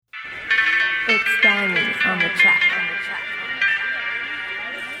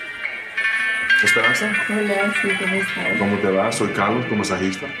Esperanza, Hola, sí, ¿cómo estás? ¿cómo te va? Soy Carlos, tu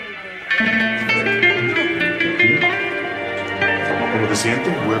masajista. ¿Cómo te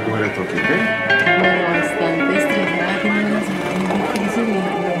sientes? Voy a coger esto aquí, ¿ok? Bueno, bastante estresada, tengo una semana muy difícil y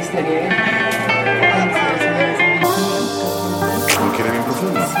me gustaría iniciarse una vez en mi vida. ¿No quieres bien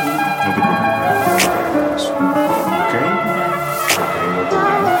profundo? Sí. No te preocupes, vamos a tratar eso. ¿Ok? Ok, no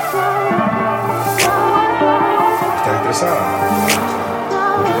problema. ¿Estás estresada?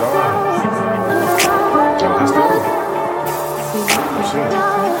 ¿Mucho trabajo? ¿Trabajaste hoy? Sí, Sí.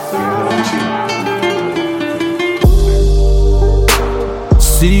 ¿Vienes de la oficina?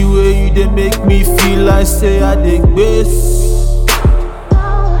 See the way you dey make me feel like say I dey base.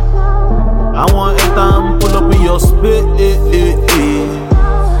 I want enter and pull up in your space.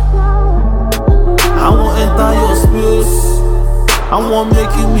 I want enter your space. I want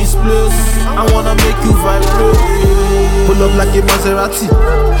make you misplace. I wanna make you vibrate. Pull up like a Maserati.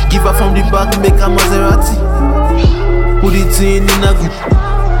 Give her from the back, make a Maserati. Put it in a good.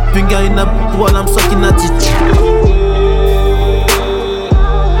 Finger in a boot while I'm sucking at it.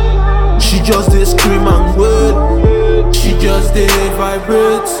 She just dey scream and wail. She just dey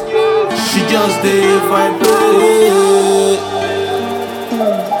vibrate. She just dey vibrate.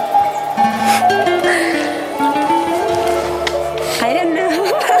 I don't know.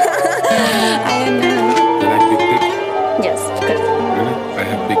 I don't know. You like big dick? Yes, good. Really? I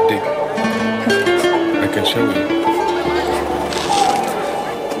have big dick. I can show you.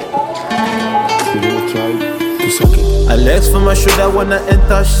 You wanna try to suck it? Her legs for my shoulder when I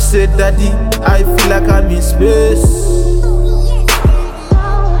enter. She said, "Daddy, I feel like I'm in space."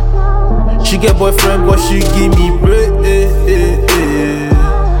 She get boyfriend, but she give me bread.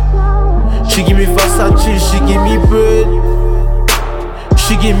 She give me Versace, she give me bread.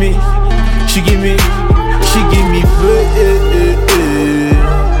 She give me bread.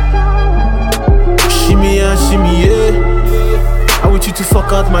 Shimmy and shimmy, yeah. I want you to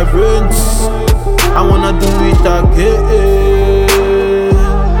fuck out my brains. I wanna do it again.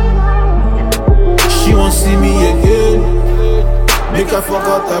 She won't see me again. Make her fuck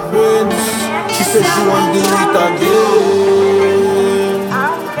out her brains. She said she won't do it again.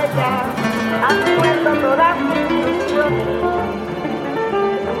 Aunque ya has muerto todas mis ilusiones.